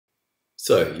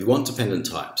So you want dependent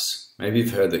types. Maybe you've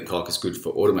heard that Coq is good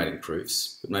for automating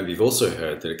proofs, but maybe you've also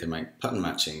heard that it can make pattern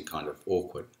matching kind of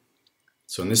awkward.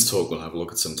 So in this talk we'll have a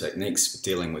look at some techniques for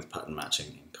dealing with pattern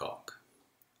matching in Coq.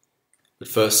 But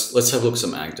first, let's have a look at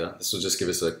some AGDA. This will just give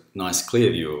us a nice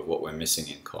clear view of what we're missing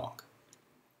in Coq.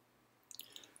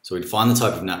 So we define the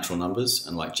type of natural numbers,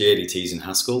 and like GADTs in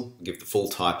Haskell, we give the full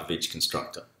type of each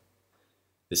constructor.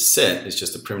 This set is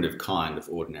just a primitive kind of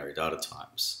ordinary data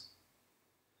types.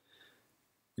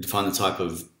 We define the type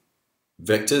of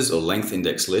vectors or length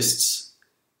index lists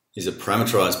is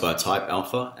parameterized by a type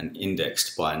alpha and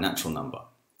indexed by a natural number.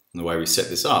 And the way we set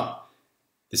this up,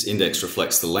 this index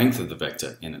reflects the length of the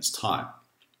vector in its type.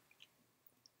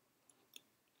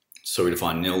 So we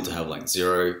define nil to have length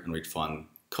 0, and we define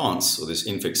const, or this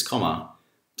infix comma,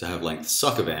 to have length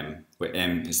suc of m, where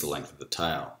m is the length of the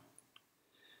tail.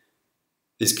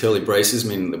 These curly braces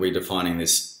mean that we're defining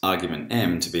this argument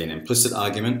m to be an implicit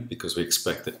argument because we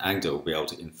expect that AGDA will be able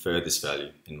to infer this value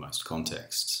in most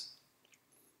contexts.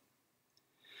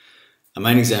 Our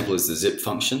main example is the zip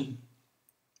function,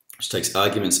 which takes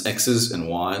arguments x's and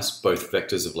y's, both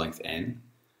vectors of length n,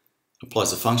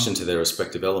 applies a function to their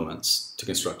respective elements to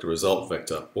construct a result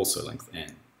vector also length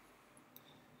n.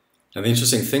 Now the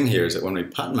interesting thing here is that when we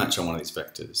pattern match on one of these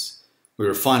vectors, we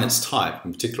refine its type,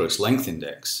 in particular its length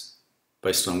index,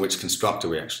 based on which constructor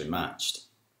we actually matched.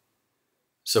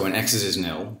 So when x is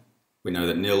nil, we know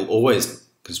that nil always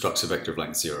constructs a vector of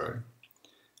length 0,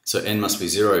 so n must be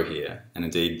 0 here, and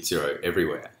indeed 0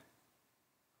 everywhere.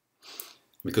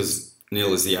 Because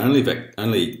nil is the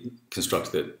only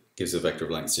constructor that gives a vector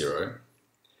of length 0,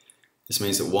 this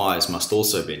means that y's must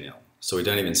also be nil, so we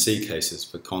don't even see cases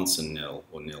for const and nil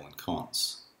or nil and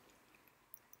const.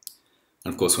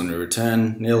 And of course when we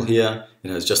return nil here, it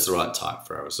has just the right type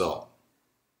for our result.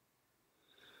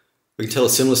 We can tell a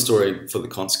similar story for the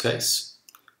const case.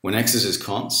 When x is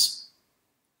const,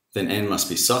 then n must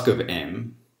be suc of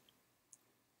m,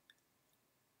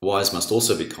 y's must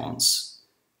also be const,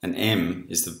 and m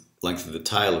is the length of the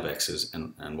tail of x's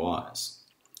and y's.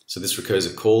 So this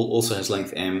recursive call also has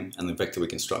length m, and the vector we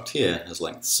construct here has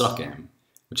length suc m,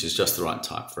 which is just the right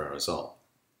type for our result.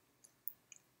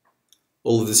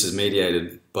 All of this is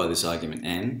mediated by this argument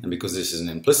n, and because this is an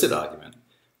implicit argument,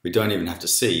 we don't even have to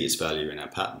see its value in our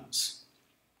patterns.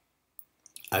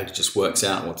 AGDA just works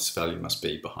out what this value must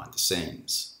be behind the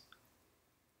scenes.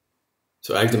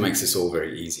 So AGDA makes this all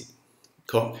very easy.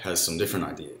 Coq has some different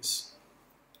ideas.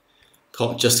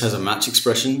 Coq just has a match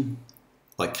expression,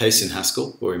 like case in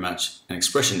Haskell, where we match an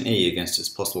expression E against its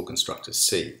possible constructor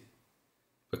C.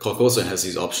 But Coq also has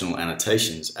these optional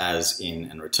annotations as, in,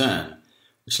 and return,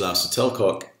 which allow us to tell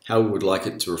Coq how we would like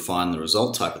it to refine the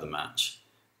result type of the match,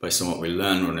 based on what we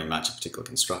learn when we match a particular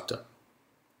constructor.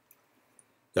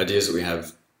 The idea is that we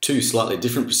have two slightly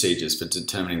different procedures for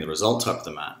determining the result type of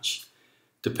the match,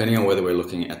 depending on whether we're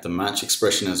looking at the match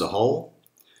expression as a whole,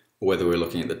 or whether we're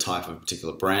looking at the type of a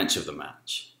particular branch of the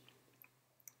match.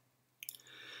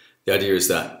 The idea is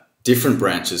that different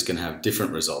branches can have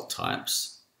different result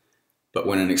types, but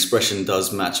when an expression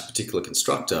does match a particular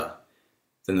constructor,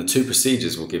 then the two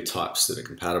procedures will give types that are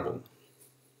compatible.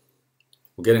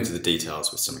 We'll get into the details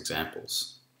with some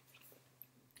examples.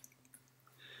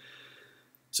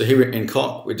 So here in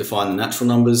Coq, we define the natural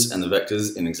numbers and the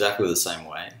vectors in exactly the same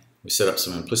way. We set up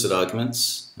some implicit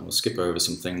arguments, and we'll skip over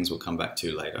some things we'll come back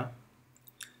to later.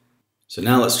 So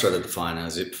now let's try to define our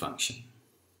zip function.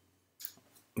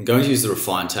 I'm going to use the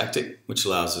refine tactic, which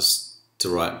allows us to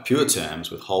write pure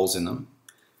terms with holes in them.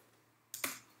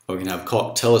 Or we can have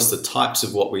Coq tell us the types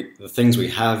of the things we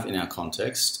have in our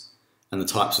context, and the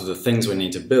types of the things we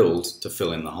need to build to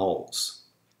fill in the holes.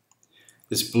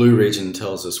 This blue region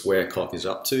tells us where Coq is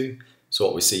up to, so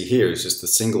what we see here is just a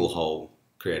single hole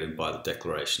created by the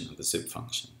declaration of the zip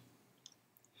function.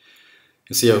 You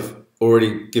can see I've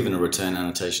already given a return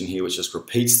annotation here which just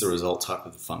repeats the result type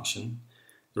of the function.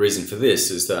 The reason for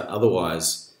this is that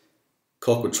otherwise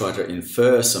Coq would try to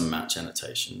infer some match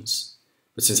annotations,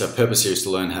 but since our purpose here is to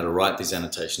learn how to write these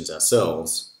annotations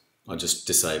ourselves, I'll just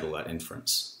disable that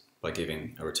inference by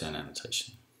giving a return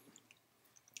annotation.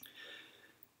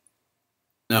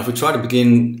 Now if we try to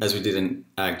begin as we did in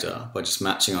AGDA by just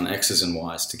matching on x's and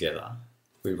y's together,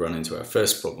 we run into our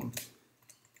first problem.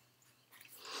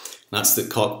 And that's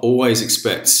that Coq always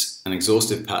expects an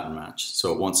exhaustive pattern match,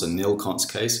 so it wants a nil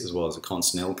const case as well as a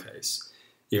const nil case,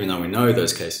 even though we know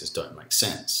those cases don't make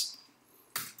sense.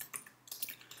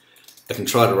 I can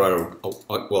try to write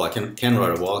I can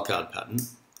write a wildcard pattern,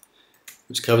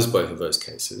 which covers both of those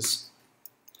cases.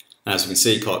 And as we can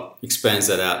see, Coq expands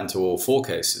that out into all four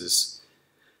cases.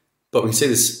 But we can see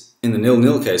this in the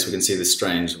nil-nil case, we can see this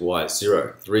strange y is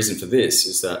 0. The reason for this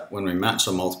is that when we match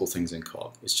on multiple things in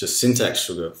coq, it's just syntax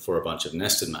sugar for a bunch of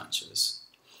nested matches.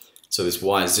 So this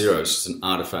y is 0 is just an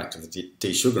artifact of the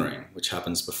desugaring, which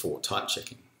happens before type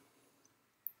checking.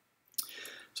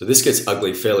 So this gets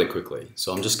ugly fairly quickly,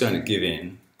 so I'm just going to give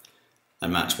in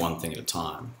and match one thing at a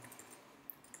time.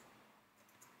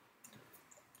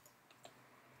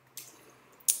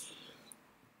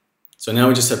 So now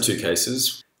we just have two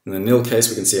cases. In the nil case,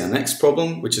 we can see our next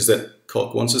problem, which is that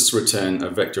coq wants us to return a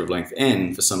vector of length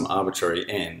n for some arbitrary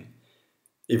n,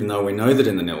 even though we know that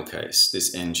in the nil case,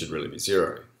 this n should really be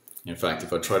 0. In fact,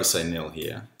 if I try to say nil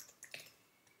here,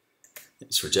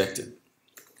 it's rejected.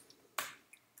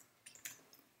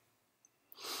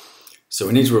 So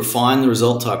we need to refine the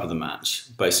result type of the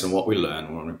match based on what we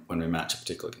learn when we match a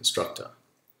particular constructor.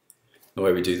 The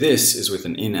way we do this is with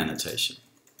an in annotation.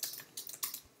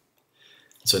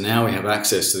 So now we have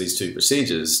access to these two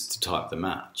procedures to type the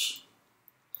match.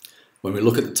 When we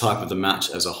look at the type of the match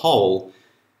as a whole,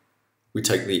 we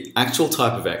take the actual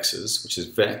type of x's, which is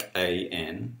vec a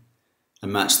n,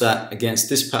 and match that against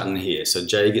this pattern here. So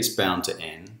j gets bound to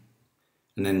n,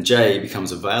 and then j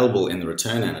becomes available in the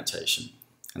return annotation.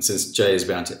 And since j is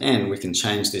bound to n, we can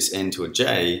change this n to a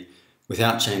j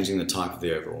without changing the type of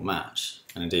the overall match.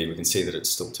 And indeed, we can see that it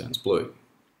still turns blue.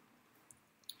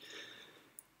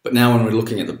 But now when we're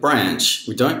looking at the branch,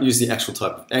 we don't use the actual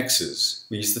type of x's,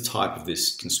 we use the type of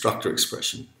this constructor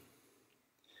expression.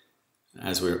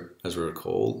 As we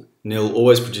recall, nil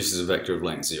always produces a vector of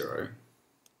length 0.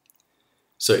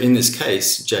 So in this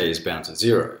case, j is bound to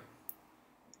 0.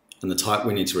 And the type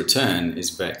we need to return is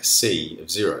vec c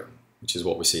of 0, which is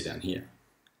what we see down here.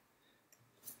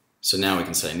 So now we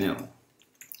can say nil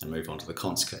and move on to the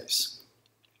const case.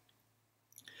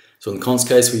 So in the const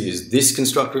case, we use this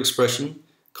constructor expression,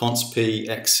 const p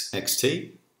x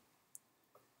xt.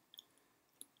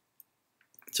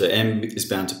 So m is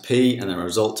bound to p, and the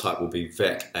result type will be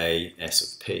vec a s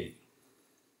of p.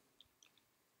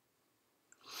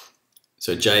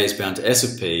 So j is bound to s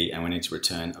of p, and we need to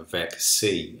return a vec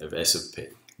c of s of p,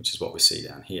 which is what we see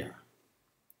down here.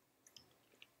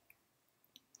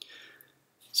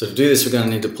 So to do this, we're going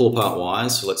to need to pull apart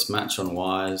y's. So let's match on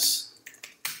y's.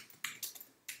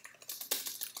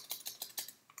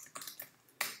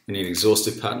 We need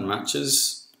exhaustive pattern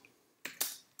matches.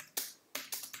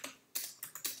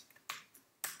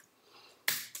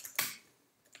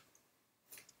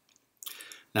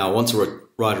 Now I want to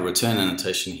write a return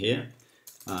annotation here,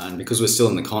 and because we're still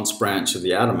in the const branch of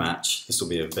the outer match, this will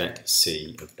be a vec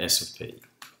c of s of p.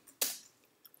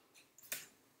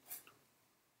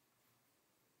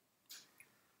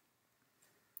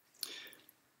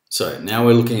 So now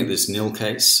we're looking at this nil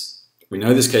case. We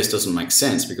know this case doesn't make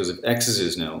sense because if x's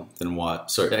is nil, then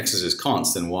x's is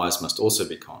const, then y's must also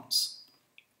be const.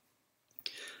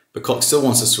 But coq still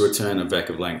wants us to return a vec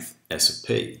of length s of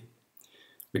p.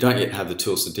 We don't yet have the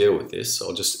tools to deal with this, so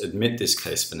I'll just admit this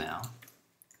case for now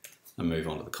and move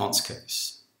on to the const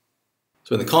case.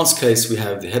 So in the const case, we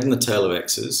have the head and the tail of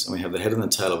x's, and we have the head and the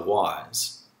tail of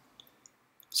y's.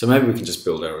 So maybe we can just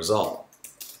build our result.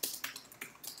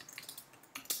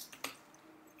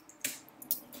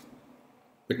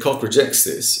 But coq rejects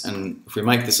this, and if we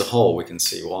make this a whole, we can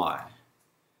see why.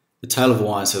 The tail of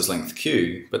y's has length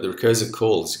q, but the recursive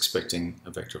call is expecting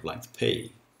a vector of length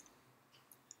p.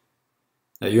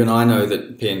 Now you and I know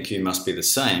that p and q must be the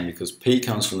same because p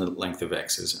comes from the length of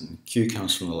x's and q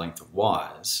comes from the length of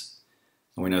y's,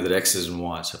 and we know that x's and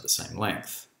y's have the same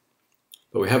length.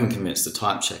 But we haven't convinced the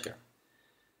type checker.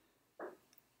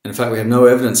 And in fact, we have no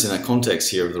evidence in our context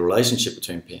here of the relationship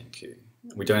between p and q.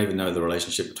 We don't even know the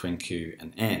relationship between q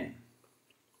and n.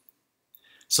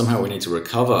 Somehow we need to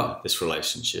recover this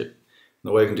relationship. And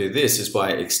the way we can do this is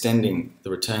by extending the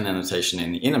return annotation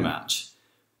in the inner match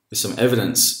with some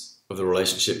evidence of the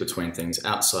relationship between things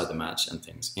outside the match and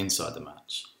things inside the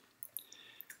match.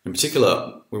 In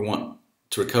particular, we want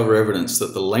to recover evidence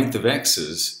that the length of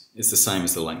x's is the same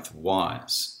as the length of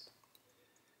y's.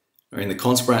 In the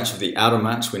const branch of the outer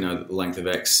match, we know that the length of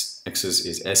x's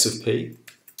is s of p.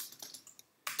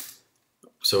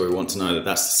 So we want to know that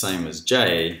that's the same as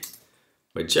j,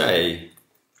 where j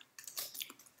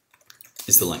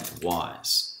is the length of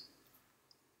y's.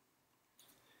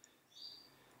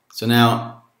 So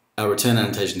now our return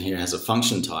annotation here has a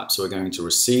function type, so we're going to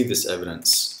receive this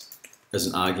evidence as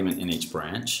an argument in each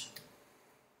branch.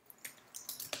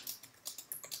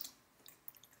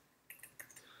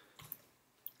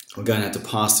 We're going to have to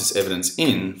pass this evidence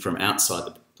in from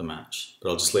outside the match, but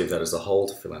I'll just leave that as a whole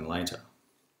to fill in later.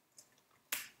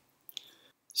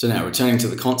 So now returning to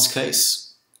the const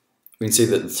case, we can see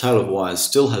that the tail of y's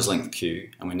still has length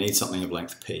q and we need something of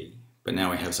length p, but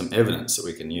now we have some evidence that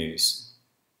we can use.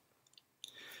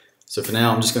 So for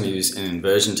now I'm just going to use an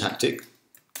inversion tactic,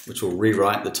 which will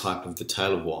rewrite the type of the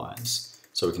tail of y's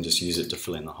so we can just use it to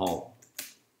fill in the hole.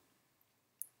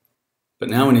 But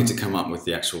now we need to come up with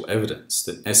the actual evidence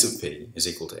that s of p is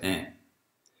equal to n.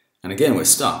 And again we're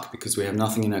stuck because we have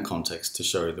nothing in our context to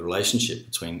show the relationship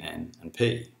between n and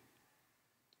p.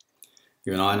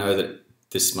 You and I know that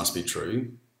this must be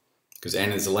true because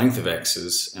n is the length of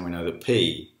x's and we know that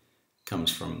p comes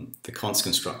from the const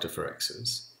constructor for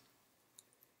x's.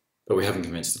 But we haven't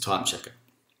convinced the type checker.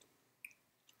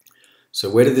 So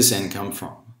where did this n come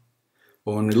from?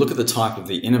 Well, when we look at the type of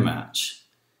the inner match,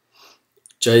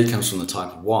 j comes from the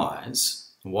type of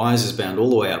y's, and y's is bound all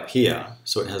the way up here,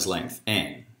 so it has length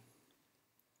n.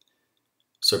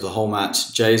 So for the whole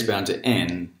match, j is bound to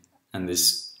n, and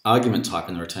this argument type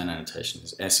in the return annotation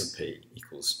is s of p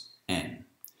equals n.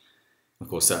 Of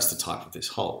course, that's the type of this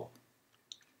hole.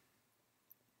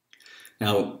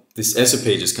 Now, this s of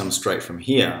p just comes straight from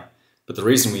here, but the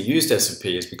reason we used s of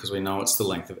p is because we know it's the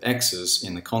length of x's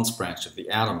in the const branch of the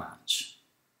outer match.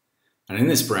 And in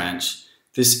this branch,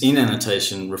 this in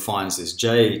annotation refines this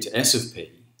j to s of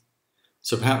p.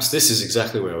 So perhaps this is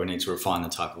exactly where we need to refine the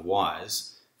type of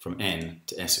y's from n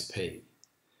to s of p.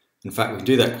 In fact, we can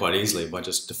do that quite easily by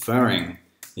just deferring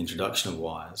the introduction of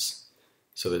y's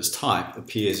so that its type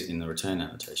appears in the return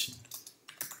annotation.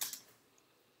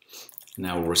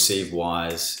 Now we'll receive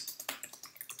y's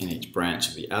in each branch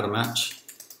of the outer match.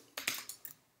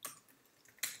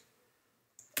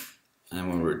 And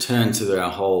when we return to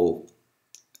our hole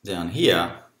down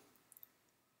here,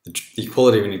 the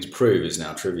equality we need to prove is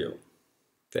now trivial.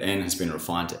 The n has been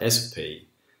refined to s of p,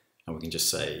 and we can just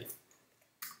say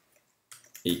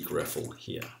equrefl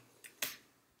here.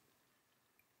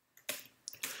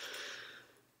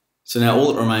 So now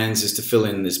all that remains is to fill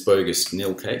in this bogus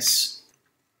nil case.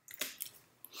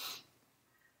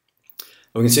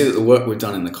 And we can see that the work we've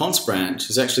done in the const branch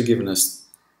has actually given us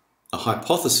a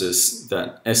hypothesis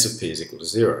that s of p is equal to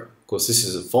 0. Of course, this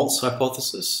is a false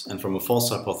hypothesis, and from a false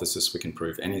hypothesis we can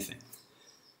prove anything.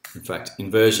 In fact,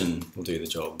 inversion will do the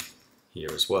job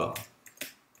here as well.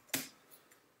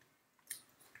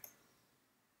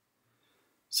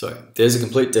 So there's a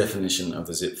complete definition of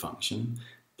the zip function,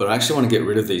 but I actually want to get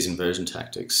rid of these inversion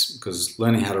tactics because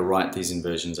learning how to write these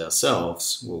inversions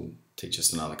ourselves will teach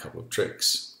us another couple of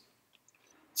tricks.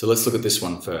 So let's look at this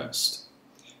one first.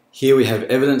 Here we have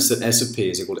evidence that s of p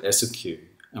is equal to s of q,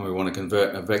 and we want to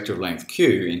convert a vector of length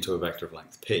q into a vector of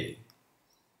length p.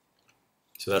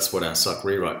 So that's what our suck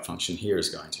rewrite function here is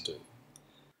going to do.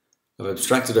 I've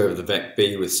abstracted over the vec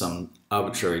b with some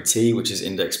arbitrary t, which is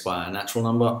indexed by a natural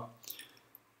number.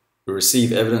 We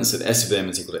receive evidence that s of m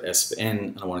is equal to s of n,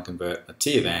 and I want to convert a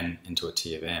t of n into a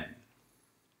t of m.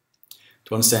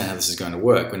 To understand how this is going to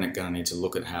work, we're going to need to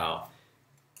look at how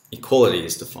equality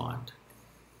is defined.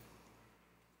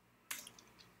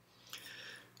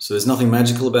 So there's nothing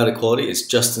magical about equality, it's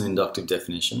just an inductive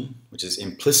definition, which is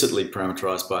implicitly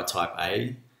parameterized by type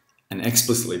A and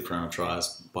explicitly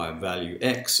parameterized by a value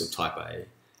x of type A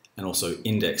and also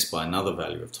indexed by another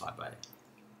value of type A.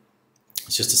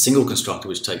 It's just a single constructor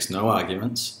which takes no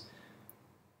arguments,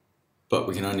 but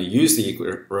we can only use the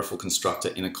equirefl constructor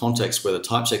in a context where the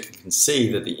type checker can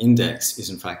see that the index is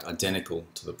in fact identical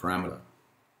to the parameter.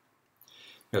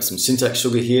 We have some syntax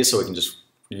sugar here, so we can just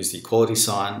use the equality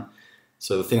sign.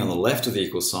 So the thing on the left of the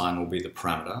equal sign will be the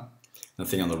parameter, and the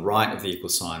thing on the right of the equal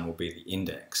sign will be the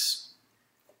index.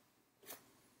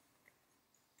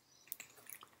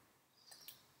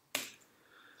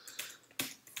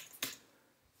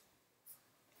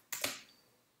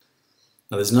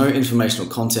 Now there's no informational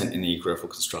content in the equirefl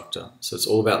constructor, so it's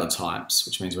all about the types,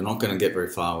 which means we're not going to get very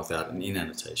far without an in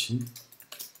annotation.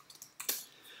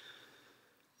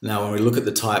 Now when we look at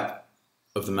the type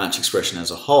of the match expression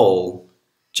as a whole,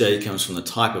 j comes from the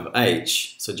type of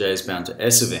h, so j is bound to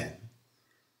s of n.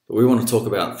 But we want to talk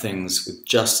about things with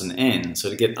just an n, so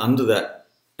to get under that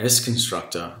s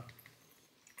constructor,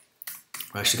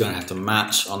 we're actually going to have to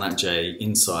match on that j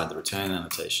inside the return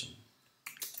annotation.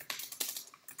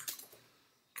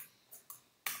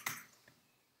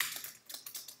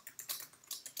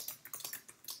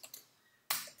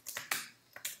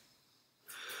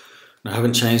 Now, I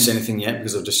haven't changed anything yet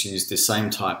because I've just used this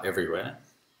same type everywhere.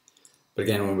 But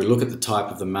again, when we look at the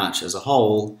type of the match as a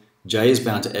whole, j is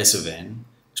bound to s of n,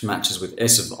 which matches with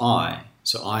s of I.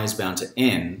 So I is bound to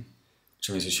n,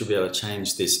 which means we should be able to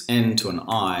change this n to an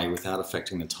I without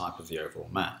affecting the type of the overall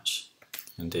match.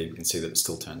 Indeed, we can see that it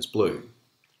still turns blue.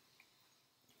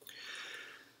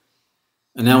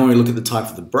 And now when we look at the type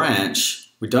of the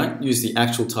branch, we don't use the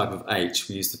actual type of H,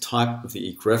 we use the type of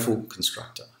the equireferential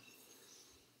constructor.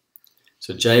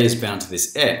 So J is bound to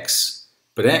this X,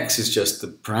 but X is just the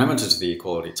parameter to the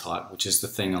equality type, which is the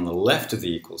thing on the left of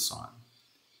the equal sign.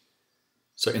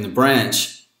 So in the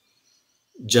branch,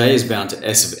 J is bound to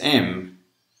S of M,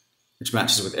 which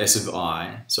matches with S of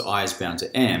I, so I is bound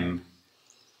to M,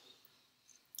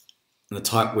 and the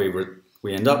type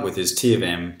we end up with is T of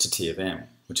M to T of M,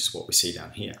 which is what we see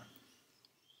down here.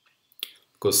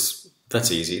 Of course,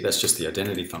 that's easy, that's just the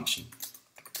identity function.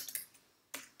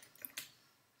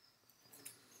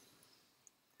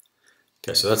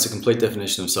 Okay, so that's a complete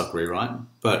definition of suck rewrite,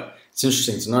 but it's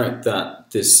interesting to note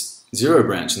that this zero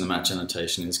branch in the match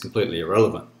annotation is completely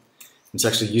irrelevant. It's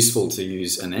actually useful to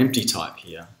use an empty type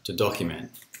here to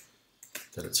document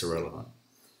that it's irrelevant.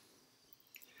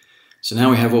 So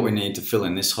now we have what we need to fill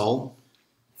in this hole.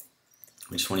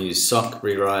 We just want to use suck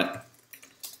rewrite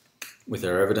with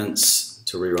our evidence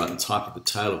to rewrite the type of the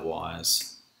tail of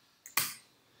wires,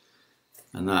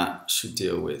 and that should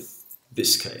deal with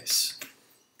this case.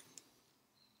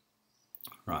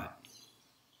 Right.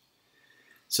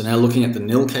 So now looking at the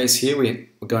nil case here, we're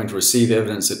going to receive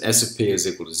evidence that S of P is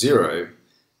equal to 0, and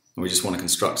we just want to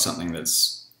construct something that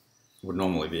would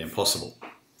normally be impossible.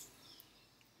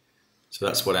 So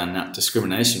that's what our NAT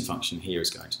discrimination function here is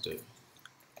going to do.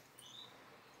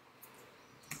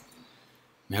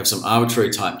 We have some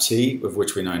arbitrary type T about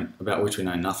which we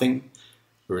know nothing.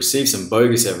 We receive some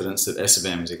bogus evidence that S of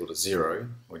M is equal to 0.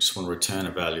 We just want to return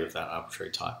a value of that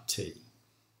arbitrary type T.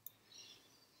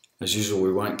 As usual,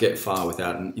 we won't get far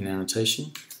without an in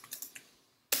annotation.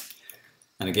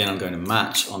 And again, I'm going to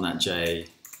match on that J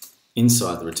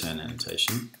inside the return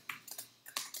annotation.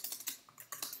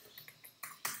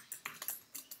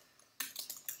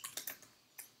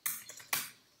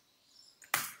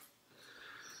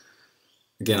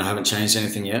 Again, I haven't changed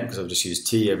anything yet because I've just used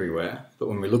T everywhere. But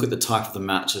when we look at the type of the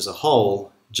match as a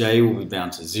whole, J will be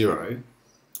bound to 0,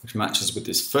 which matches with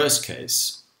this first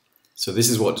case. So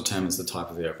this is what determines the type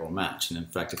of the overall match. And in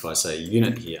fact, if I say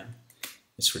unit here,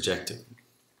 it's rejected.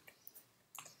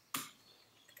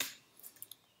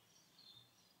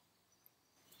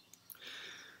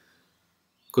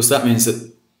 Of course, that means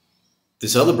that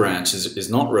this other branch is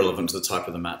not relevant to the type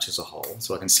of the match as a whole.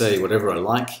 So I can say whatever I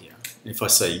like here. If I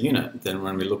say unit, then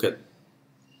when we look at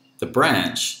the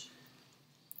branch,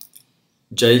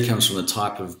 J comes from the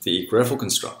type of the equireferential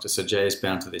constructor. So J is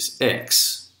bound to this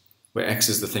X, where X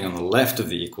is the thing on the left of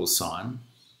the equal sign,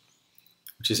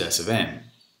 which is S of M.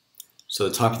 So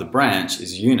the type of the branch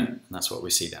is unit, and that's what we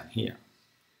see down here.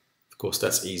 Of course,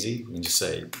 that's easy. We can just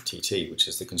say TT, which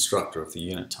is the constructor of the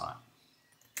unit type.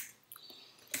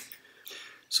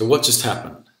 So what just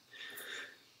happened?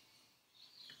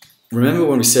 Remember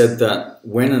when we said that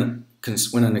when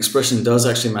an expression does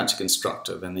actually match a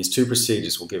constructor, then these two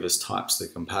procedures will give us types that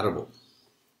are compatible.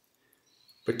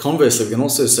 But conversely, we can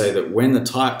also say that when the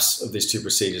types of these two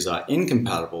procedures are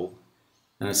incompatible,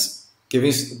 and it's giving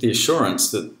us the assurance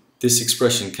that this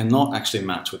expression cannot actually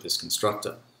match with this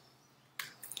constructor.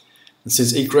 And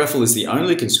since equireferential is the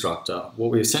only constructor,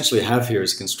 what we essentially have here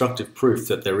is constructive proof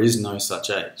that there is no such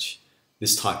H.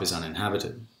 This type is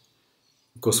uninhabited.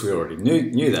 Of course, we already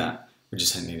knew that, we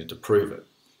just needed to prove it.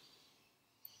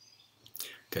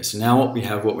 Okay, so now we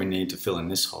have what we need to fill in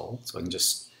this hole. So I can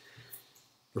just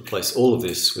replace all of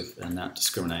this with a NAT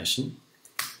discrimination,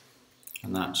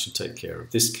 and that should take care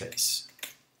of this case.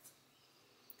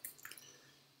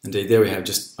 Indeed, there we have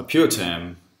just a pure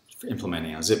term for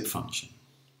implementing our zip function.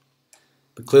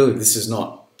 But clearly this is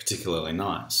not particularly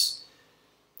nice.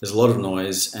 There's a lot of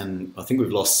noise, and I think we've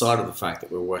lost sight of the fact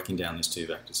that we're working down these two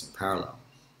vectors in parallel.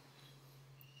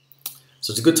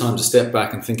 So it's a good time to step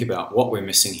back and think about what we're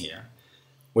missing here,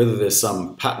 whether there's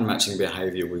some pattern matching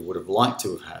behavior we would have liked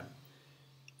to have had,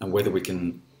 and whether we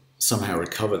can somehow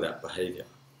recover that behavior.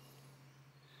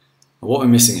 And what we're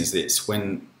missing is this: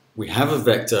 when we have a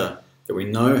vector that we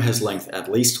know has length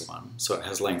at least 1, so it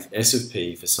has length S of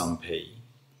P for some P,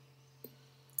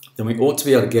 then we ought to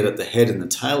be able to get at the head and the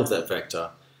tail of that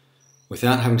vector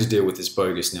without having to deal with this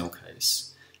bogus nil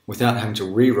case, without having to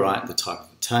rewrite the type of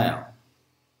the tail.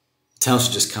 The tail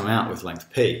should just come out with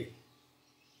length P.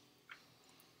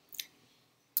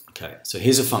 Okay, so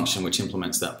here's a function which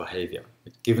implements that behavior.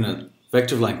 Given a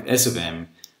vector of length S of M,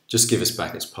 just give us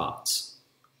back its parts.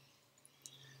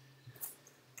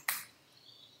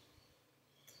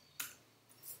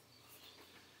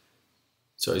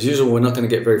 So as usual, we're not going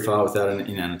to get very far without an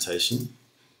in annotation.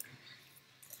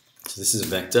 So this is a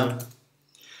vector.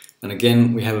 And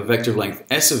again, we have a vector of length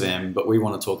S of M, but we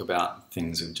want to talk about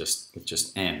things with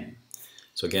just M.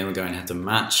 So again, we're going to have to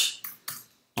match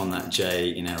on that j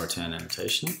in our return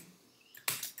annotation.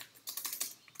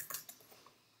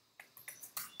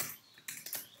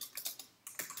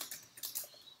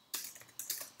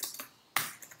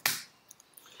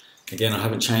 Again, I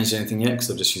haven't changed anything yet because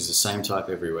I've just used the same type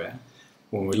everywhere.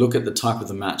 When we look at the type of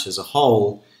the match as a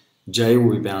whole, j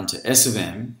will be bound to s of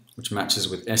m, which matches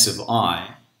with s of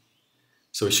I.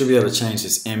 So we should be able to change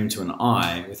this m to an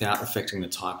I without affecting the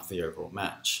type of the overall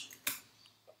match.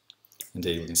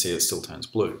 Indeed, we can see it still turns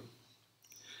blue.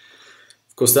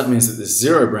 Of course, that means that this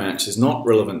zero branch is not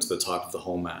relevant to the type of the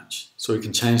whole match. So we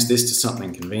can change this to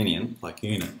something convenient, like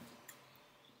unit.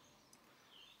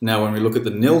 Now, when we look at the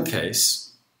nil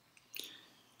case,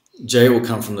 j will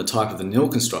come from the type of the nil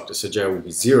constructor, so j will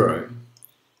be 0.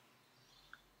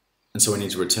 And so we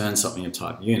need to return something of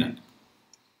type unit.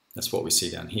 That's what we see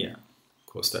down here. Of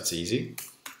course, that's easy.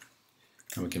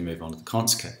 And we can move on to the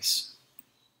const case.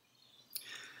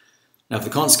 Now, for the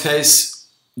const case,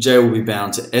 j will be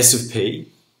bound to s of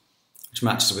p, which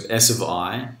matches with s of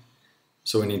I.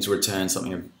 So we need to return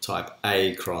something of type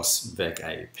a cross vec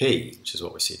a p, which is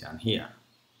what we see down here.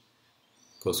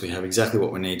 Of course, we have exactly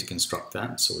what we need to construct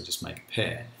that, so we just make a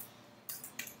pair.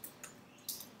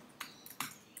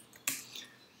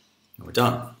 And we're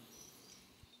done.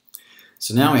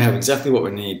 So now we have exactly what we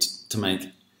need to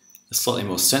make a slightly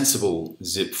more sensible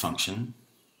zip function.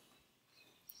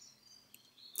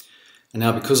 And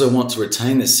now, because I want to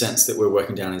retain this sense that we're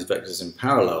working down these vectors in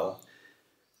parallel,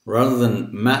 rather than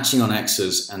matching on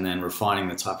x's and then refining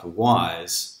the type of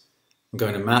y's, I'm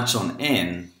going to match on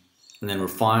n and then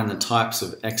refine the types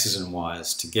of x's and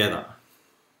y's together.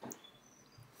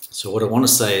 So what I want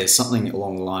to say is something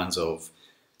along the lines of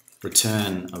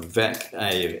return of vec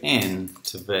a of n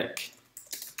to vec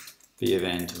b of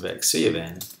n to vec c of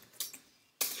n.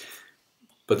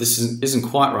 But this isn't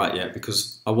quite right yet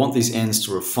because I want these n's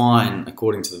to refine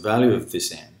according to the value of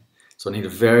this n. So I need a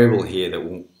variable here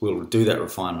that will do that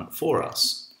refinement for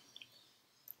us.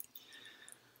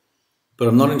 But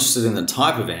I'm not interested in the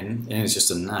type of n is just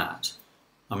a nat.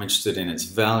 I'm interested in its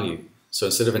value. So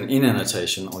instead of an in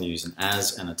annotation, I'll use an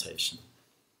as annotation.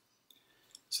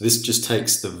 So this just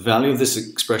takes the value of this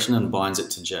expression and binds it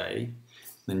to j.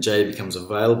 Then j becomes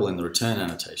available in the return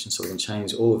annotation, so we can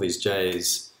change all of these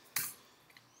j's,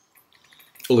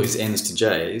 all of these n's to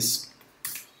j's.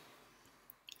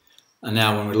 And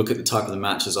now when we look at the type of the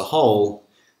match as a whole,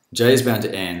 j is bound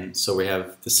to n, so we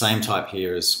have the same type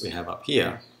here as we have up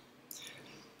here.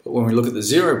 But when we look at the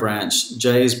zero branch,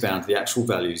 j is bound to the actual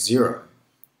value 0.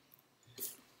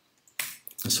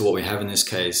 And so what we have in this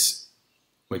case,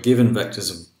 we're given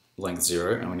vectors of length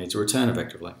 0 and we need to return a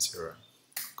vector of length 0.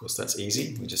 Of course, that's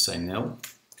easy. We just say nil.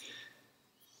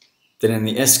 Then in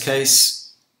the s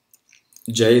case,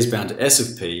 j is bound to s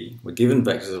of p. We're given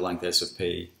vectors of length s of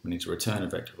p. We need to return a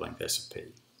vector of length s of p.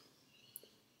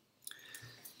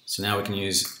 So now we can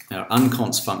use our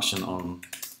unconst function on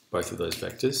both of those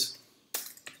vectors.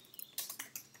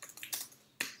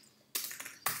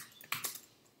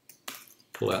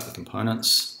 Pull out the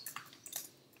components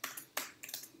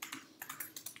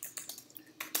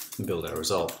and build our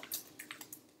result.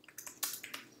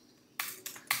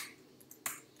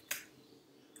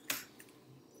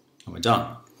 And we're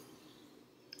done.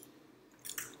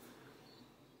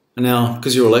 And now,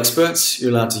 because you're all experts,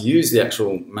 you're allowed to use the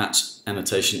actual match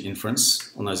annotation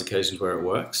inference on those occasions where it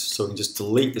works. So we can just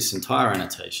delete this entire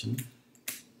annotation.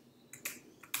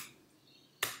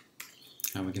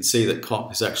 And we can see that cock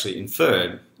has actually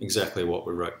inferred exactly what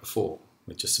we wrote before,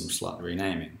 with just some slight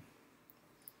renaming.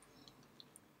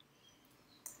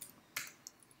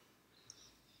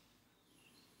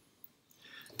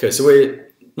 Okay, so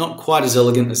we're not quite as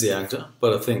elegant as the actor,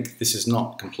 but I think this is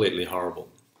not completely horrible.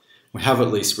 We have at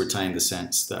least retained the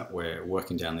sense that we're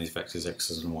working down these vectors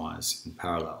x's and y's in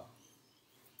parallel.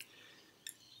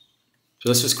 So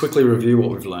let's just quickly review what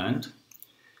we've learned.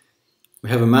 We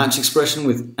have a match expression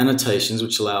with annotations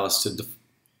which allow us to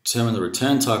determine the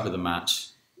return type of the match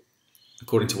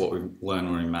according to what we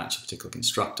learn when we match a particular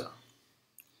constructor.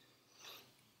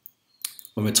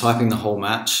 When we're typing the whole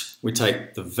match, we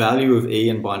take the value of E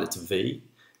and bind it to V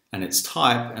and its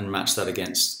type and match that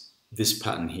against this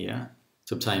pattern here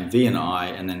to obtain V and I,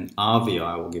 and then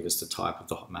RVI will give us the type of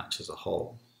the match as a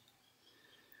whole.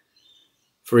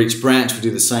 For each branch we do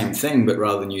the same thing, but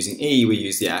rather than using E, we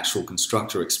use the actual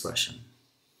constructor expression.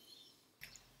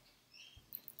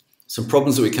 Some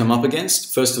problems that we come up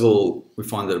against. First of all, we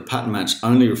find that a pattern match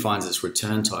only refines its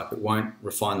return type. It won't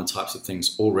refine the types of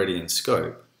things already in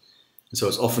scope. And so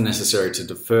it's often necessary to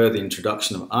defer the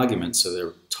introduction of arguments so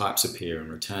their types appear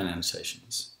in return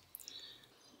annotations.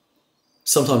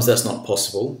 Sometimes that's not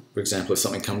possible. For example, if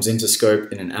something comes into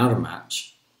scope in an outer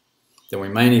match, then we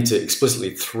may need to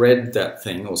explicitly thread that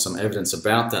thing or some evidence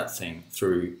about that thing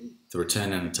through the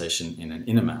return annotation in an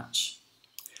inner match.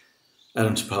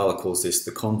 Adam Chapala calls this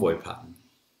the convoy pattern.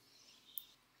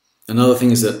 Another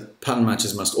thing is that pattern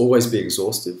matches must always be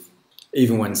exhaustive,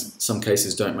 even when some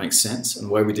cases don't make sense. And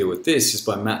the way we deal with this is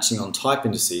by matching on type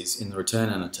indices in the return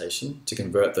annotation to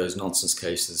convert those nonsense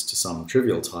cases to some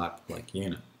trivial type like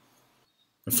unit.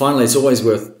 And finally, it's always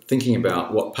worth thinking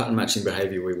about what pattern matching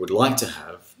behavior we would like to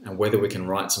have and whether we can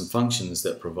write some functions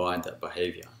that provide that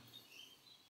behavior.